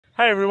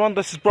Hey everyone,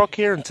 this is Broc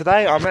here, and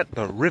today I'm at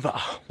the river.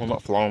 Well,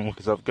 not for long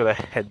because I've got to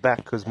head back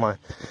because my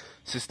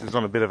sister's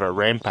on a bit of a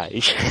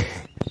rampage.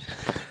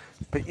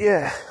 But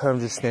yeah,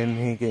 I'm just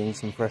standing here getting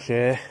some fresh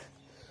air.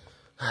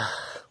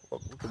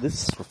 Look at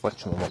this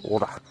reflection on the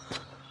water.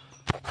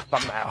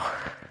 Thumbnail.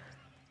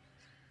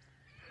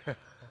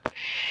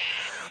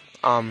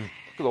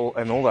 Look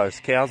at all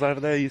those cows over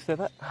there. You see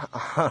that?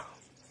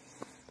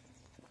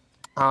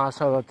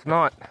 So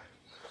tonight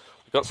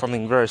we've got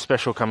something very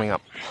special coming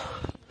up.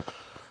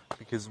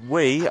 Because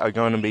we are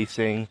going to be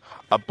seeing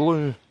a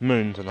blue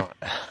moon tonight.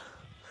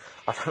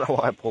 I don't know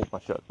why I pulled my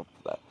shirt off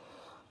for that.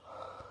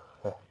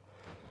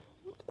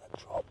 Look at that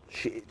drop.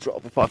 Shit,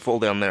 drop. If I fall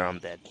down there, I'm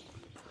dead.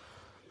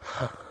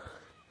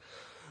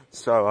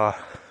 So,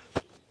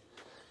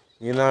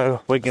 you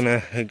know, we're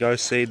going to go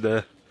see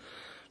the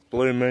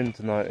blue moon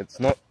tonight.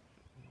 It's not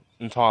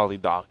entirely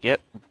dark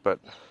yet, but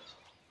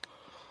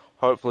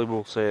hopefully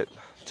we'll see it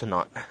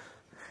tonight.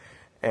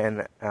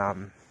 And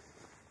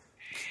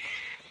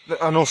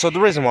also, the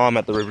reason why I'm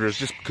at the river is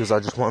just because I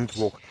just wanted to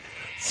walk.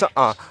 So,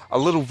 a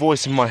little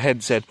voice in my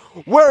head said,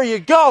 "Where are you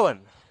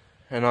going?"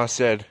 And I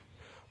said,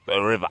 "The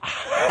river."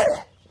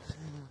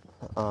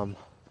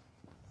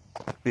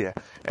 Yeah,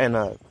 and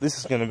this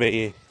is going to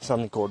be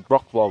something called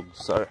Broc vlogs.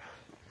 So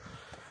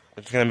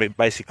it's going to be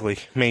basically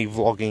me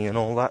vlogging and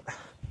all that,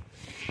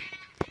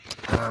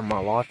 my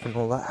life and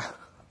all that.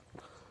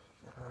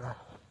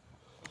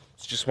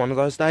 It's just one of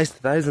those days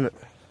today, isn't it?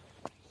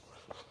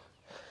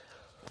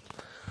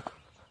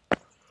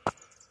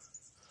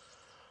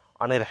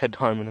 I need to head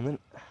home in a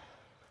minute,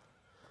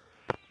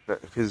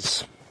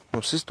 because my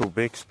sister will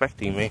be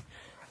expecting me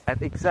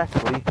at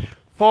exactly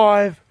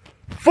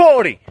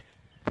 5:40.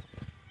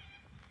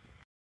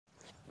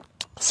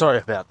 Sorry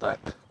about that.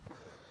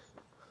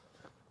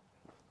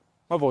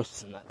 My voice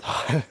isn't that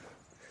tired.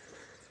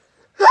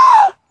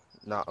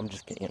 No, I'm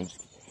just kidding.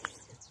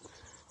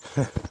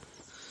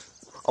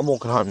 I'm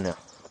walking home now.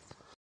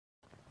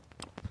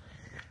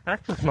 It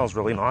actually smells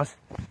really nice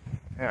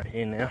out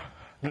here now.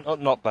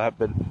 Not that,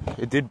 but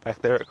it did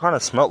back there. It kind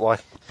of smelled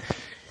like...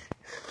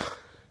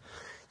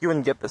 You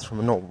wouldn't get this from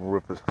a normal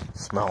river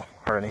smell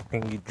or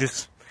anything.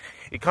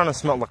 It kind of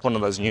smelled like one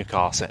of those new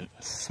car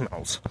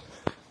smells.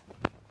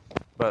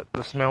 But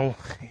the smell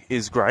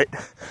is great.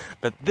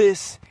 But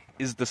this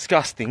is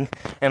disgusting,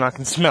 and I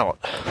can smell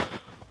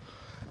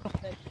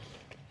it.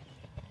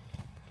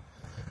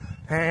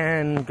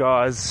 And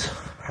guys,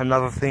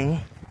 another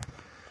thing.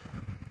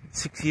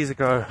 6 years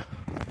ago,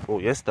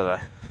 or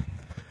yesterday,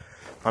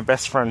 my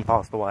best friend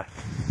passed away.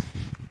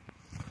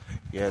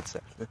 Yeah, it's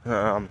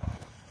I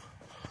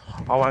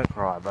won't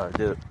cry, but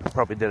I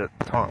probably did it at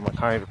the time. I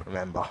can't even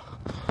remember.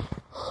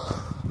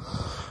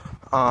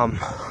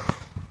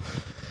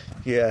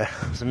 Yeah,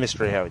 it's a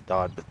mystery how he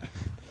died, but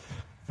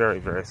very,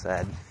 very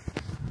sad.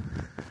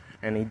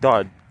 And he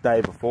died the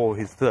day before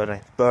his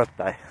 13th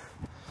birthday.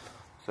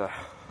 So,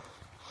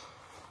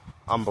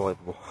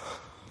 unbelievable.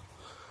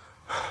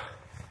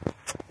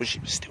 Wish he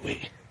was still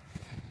here.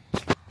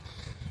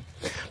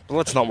 But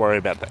let's not worry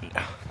about that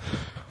now.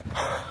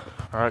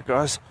 Alright,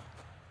 guys.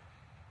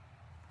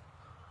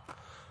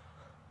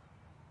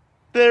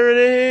 There it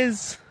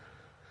is!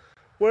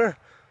 Where?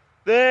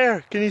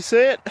 There! Can you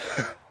see it?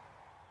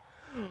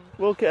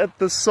 Look at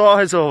the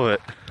size of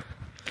it.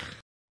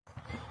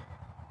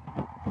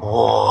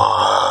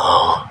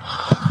 Whoa.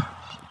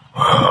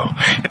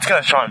 It's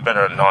going to shine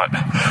better at night.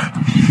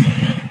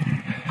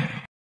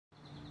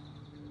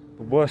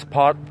 The worst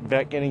part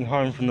about getting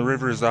home from the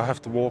river is I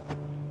have to walk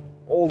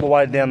all the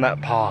way down that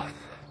path.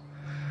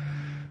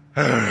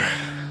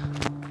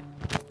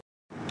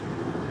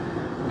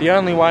 The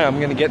only way I'm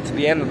going to get to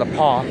the end of the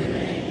path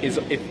is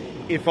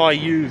if I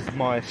use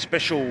my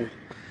special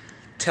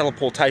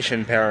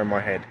teleportation power in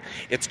my head.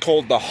 It's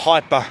called the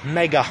Hyper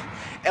Mega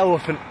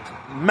Elephant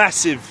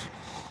Massive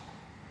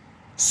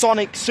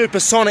Sonic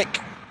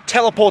Supersonic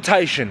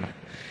Teleportation.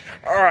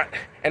 Alright,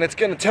 and it's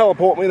going to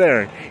teleport me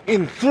there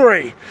in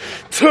 3,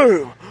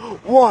 2,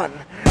 1.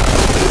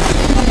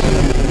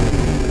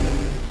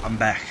 I'm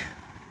back.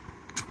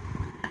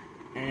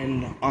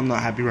 And I'm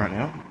not happy right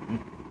now.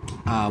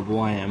 Well,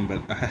 I am,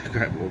 but I had a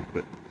great walk,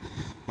 but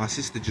my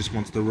sister just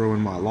wants to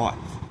ruin my life,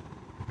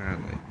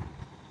 apparently.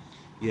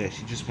 Yeah,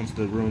 she just wants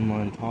to ruin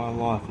my entire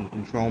life and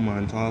control my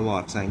entire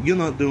life, saying, "You're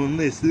not doing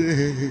this."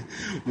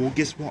 Well,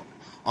 guess what?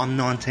 I'm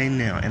 19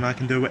 now, and I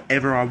can do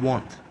whatever I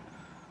want.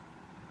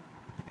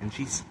 And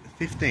she's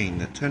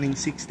 15, turning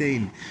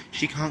 16.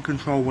 She can't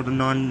control what a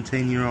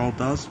 19-year-old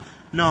does?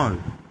 No.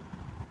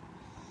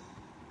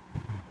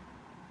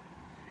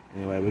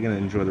 Anyway, we're going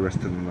to enjoy the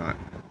rest of the night.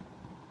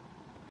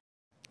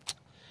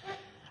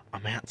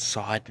 I'm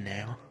outside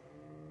now.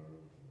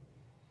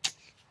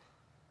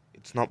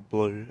 It's not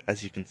blue,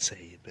 as you can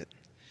see, but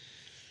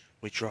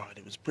we tried.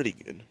 It was pretty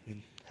good.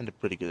 We had a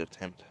pretty good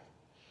attempt.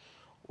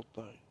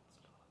 Although,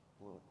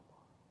 you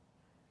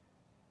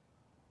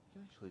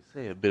can actually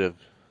see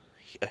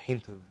a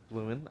hint of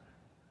blue in there.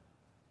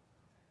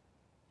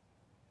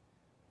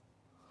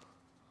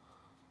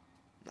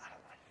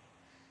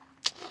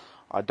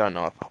 I don't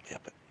know if I'll be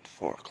up at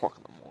 4 o'clock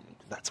in the morning.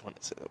 That's when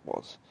it said it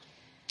was.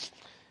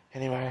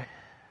 Anyway,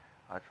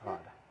 I tried.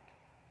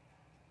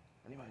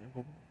 Anyway,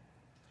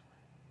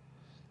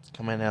 it's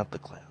coming out the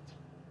clouds.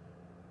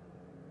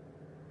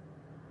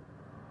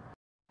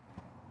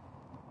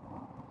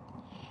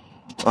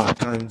 Oh, I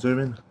can't even zoom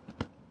in.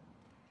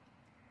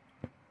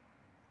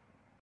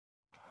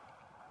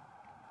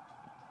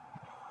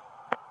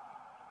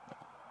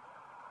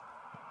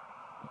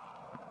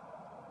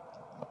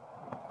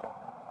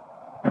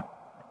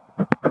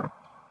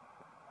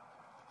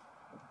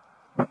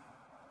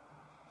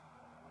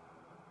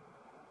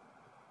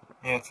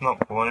 Yeah, it's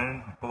not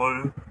blue.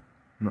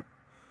 No.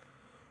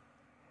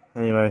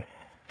 Anyway,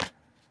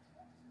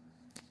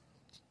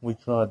 we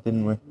tried,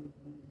 didn't we?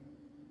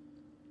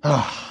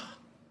 Oh,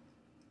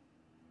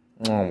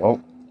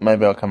 well,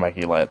 maybe I'll come back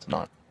here later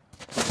tonight.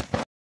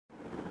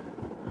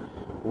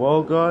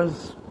 Well,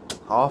 guys,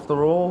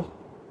 after all,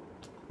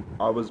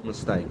 I was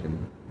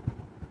mistaken.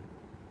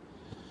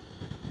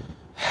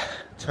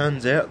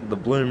 Turns out the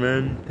blue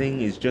moon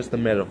thing is just a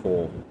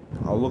metaphor.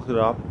 I looked it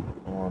up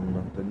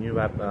on the new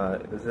app.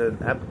 There's an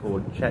app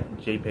called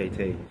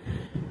ChatGPT,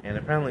 and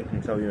apparently it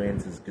can tell you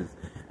answers because,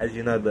 as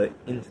you know, the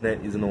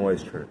internet isn't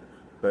always true.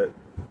 But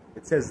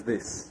it says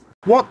this: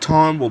 what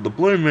time will the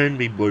blue moon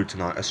be blue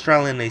tonight?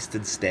 Australian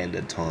Eastern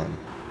Standard Time.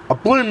 A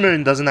blue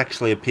moon doesn't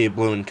actually appear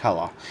blue in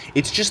colour.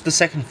 It's just the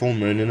second full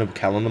moon in a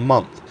calendar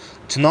month.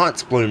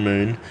 Tonight's blue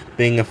moon,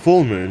 being a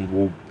full moon,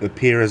 will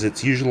appear as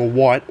its usual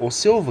white or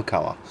silver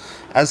colour.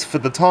 As for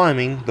the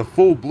timing, the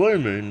full blue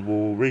moon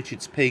will reach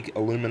its peak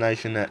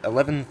illumination at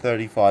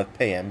 11:35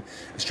 PM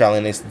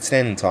Australian Eastern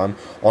Standard Time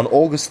on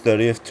August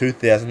 30th,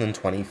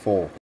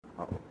 2024.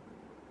 Oh.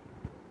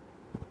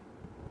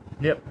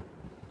 Yep,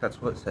 that's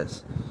what it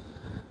says.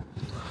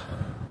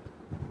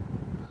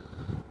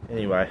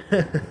 Anyway,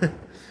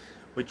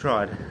 we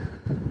tried,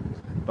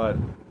 but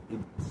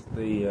it's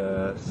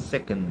the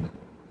second.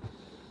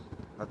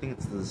 I think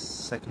it's the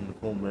second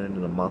full moon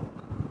in a month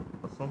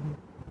or something.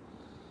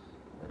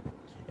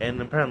 And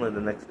apparently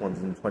the next one's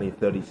in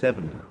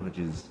 2037, which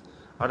is,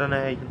 I don't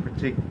know how you can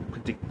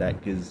predict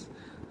that, because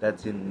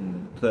that's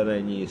in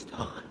 13 years'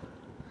 time.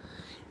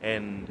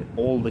 And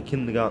all the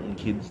kindergarten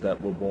kids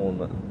that were born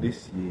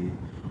this year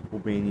will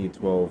be in year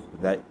 12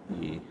 that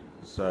year.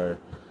 So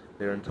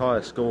their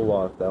entire school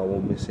life they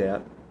will miss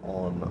out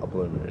on a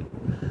blue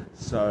moon.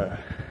 So,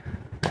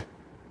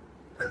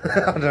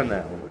 I don't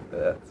know,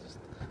 that's just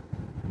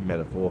a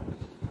metaphor.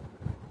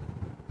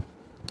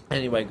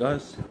 Anyway,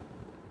 guys,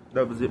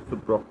 that was it for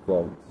Broc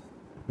Vlogs.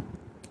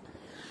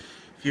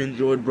 If you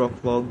enjoyed Broc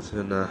Vlogs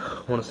and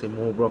want to see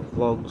more Broc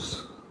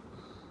Vlogs,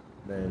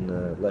 then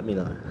let me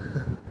know.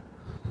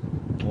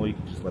 Or you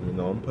can just let me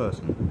know in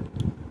person.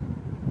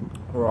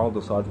 Or I'll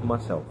decide for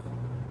myself.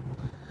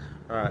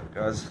 Alright,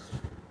 guys.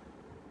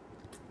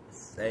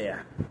 See ya.